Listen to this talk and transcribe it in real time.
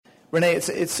Renée,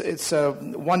 it's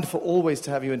wonderful always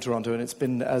to have you in Toronto, and it's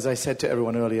been, as I said to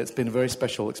everyone earlier, it's been a very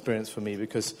special experience for me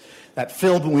because that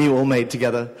film we all made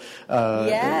together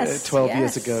 12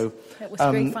 years ago. It was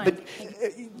great fun.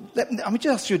 Let me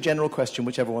just ask you a general question,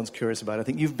 which everyone's curious about. I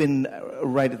think you've been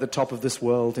right at the top of this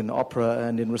world in opera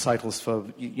and in recitals for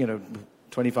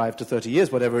 25 to 30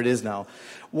 years, whatever it is now.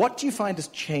 What do you find has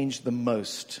changed the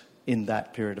most in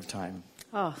that period of time?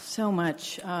 Oh, so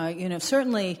much.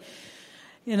 Certainly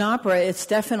in opera, it's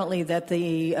definitely that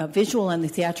the visual and the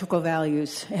theatrical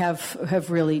values have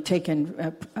really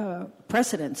taken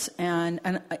precedence. And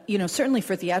certainly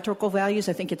for theatrical values,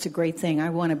 I think it's a great thing. I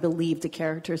want to believe the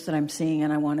characters that I'm seeing,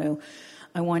 and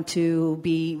I want to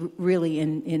be really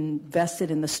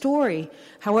invested in the story.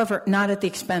 However, not at the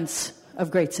expense of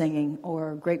great singing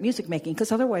or great music making,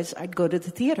 because otherwise I'd go to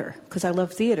the theater, because I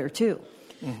love theater too.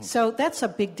 Mm-hmm. So that's a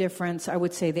big difference. I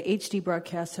would say the HD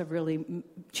broadcasts have really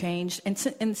changed. And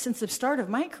since the start of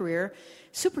my career,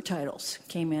 super titles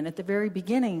came in at the very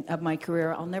beginning of my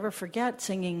career. I'll never forget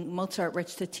singing Mozart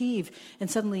Recitative, and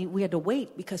suddenly we had to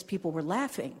wait because people were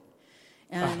laughing.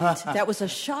 And that was a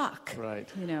shock. Right.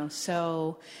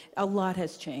 So a lot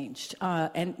has changed.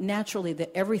 And naturally,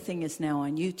 that everything is now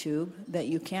on YouTube, that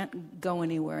you can't go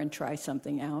anywhere and try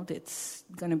something out. It's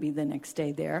going to be the next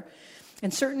day there. In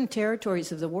certain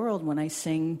territories of the world, when I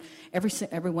sing,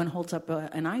 everyone holds up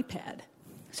an iPad.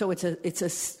 So it's a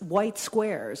white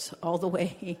squares all the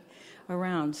way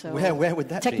around. So where would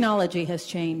that technology has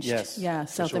changed. Yes, yeah,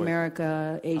 South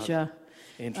America, Asia.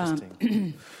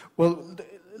 Interesting. Well,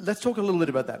 let's talk a little bit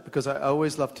about that, because I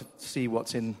always love to see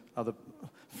what's in other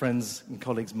friends' and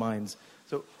colleagues' minds.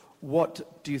 So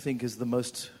what do you think is the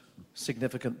most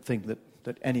significant thing that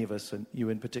any of us, and you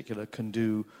in particular, can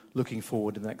do looking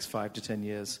forward in the next 5 to 10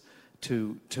 years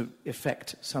to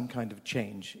effect some kind of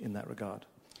change in that regard?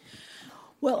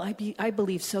 Well, I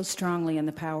believe so strongly in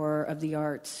the power of the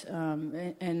arts,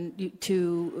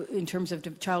 in terms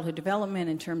of childhood development,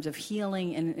 in terms of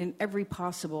healing, and in every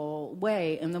possible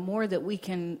way. And the more that we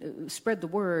can spread the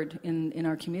word in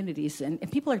our communities, and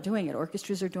people are doing it,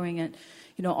 orchestras are doing it,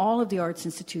 all of the arts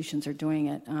institutions are doing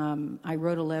it. I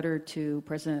wrote a letter to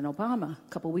President Obama a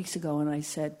couple weeks ago, and I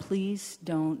said, please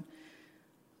don't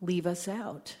leave us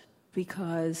out,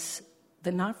 because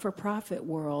the not-for-profit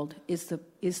world is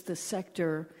the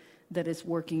sector that is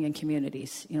working in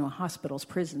communities, hospitals,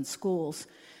 prisons, schools,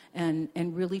 and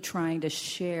really trying to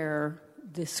share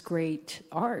this great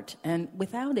art. And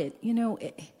without it,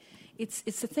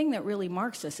 it's the thing that really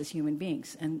marks us as human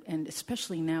beings, and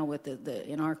especially now with the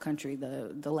in our country,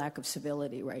 the lack of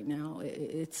civility right now,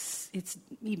 it's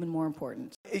even more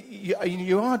important.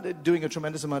 You are doing a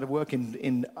tremendous amount of work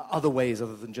in other ways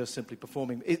other than just simply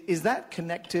performing. Is that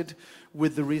connected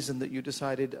with the reason that you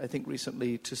decided, I think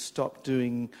recently, to stop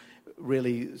doing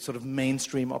really sort of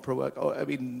mainstream opera work,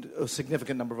 a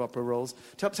significant number of opera roles?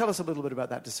 Tell us a little bit about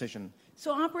that decision.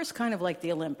 So opera is kind of like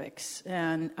the Olympics.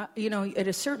 And, at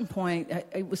a certain point,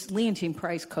 it was Leontine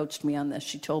Price coached me on this.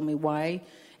 She told me why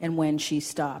and when she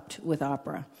stopped with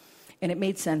opera. And it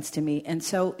made sense to me. And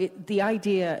so the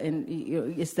idea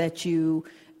is that you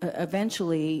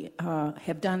eventually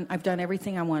I've done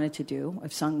everything I wanted to do.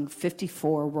 I've sung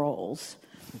 54 roles.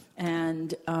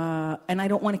 And I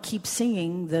don't want to keep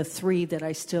singing the 3 that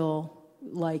I still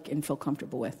like and feel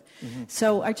comfortable with. Mm-hmm.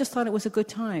 So I just thought it was a good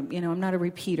time. I'm not a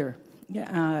repeater.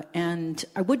 And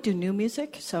I would do new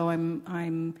music. So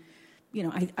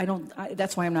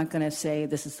that's why I'm not going to say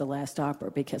this is the last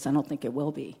opera, because I don't think it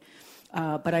will be.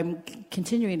 But I'm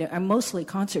continuing I'm mostly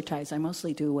concertize. I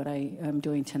mostly do what I am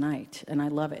doing tonight, and I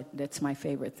love it. That's my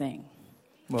favorite thing.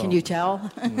 Well, can you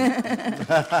tell? I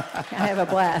have a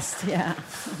blast, yeah.